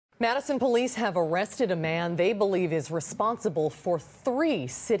Madison police have arrested a man they believe is responsible for 3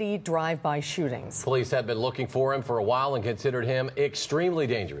 city drive-by shootings. Police had been looking for him for a while and considered him extremely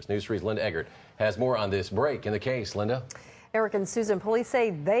dangerous. News 3's Linda Eggert has more on this break in the case. Linda? Eric and Susan, police say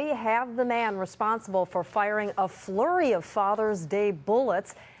they have the man responsible for firing a flurry of Father's Day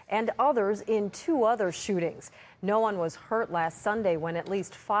bullets and others in 2 other shootings. No one was hurt last Sunday when at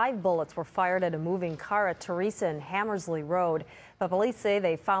least 5 bullets were fired at a moving car at Teresa and Hammersley Road. But police say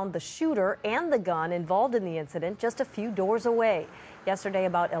they found the shooter and the gun involved in the incident just a few doors away. Yesterday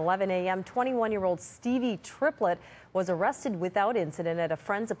about 11 a.m., 21-year-old Stevie Triplett was arrested without incident at a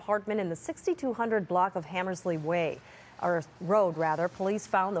friend's apartment in the 6200 block of Hammersley Road. Police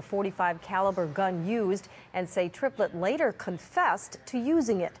found the .45 caliber gun used and say Triplett later confessed to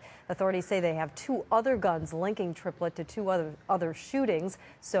using it. Authorities say they have 2 other guns linking Triplett to 2 other shootings,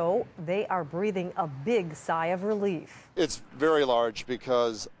 so they are breathing a big sigh of relief. It's very large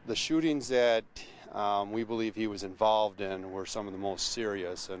because the shootings that we believe he was involved in were some of the most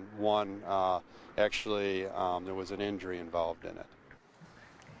serious, and one actually there was an injury involved in it.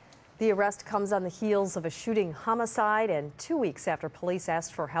 The arrest comes on the heels of a shooting homicide and 2 weeks after police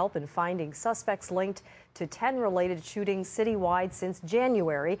asked for help in finding suspects linked to 10 related shootings citywide since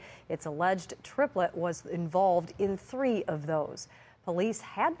January. It's alleged Triplett was involved in 3 of those. Police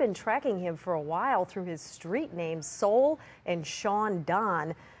had been tracking him for a while through his street names Soul and Sean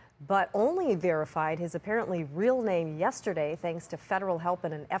Don, but only verified his apparently real name yesterday thanks to federal help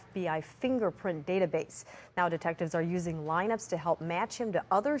in an FBI fingerprint database. Now detectives are using lineups to help match him to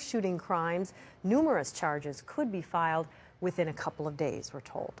other shooting crimes. Numerous charges could be filed within a couple of days, we're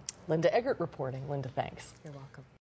told. Linda Eggert reporting. Linda, thanks. You're welcome.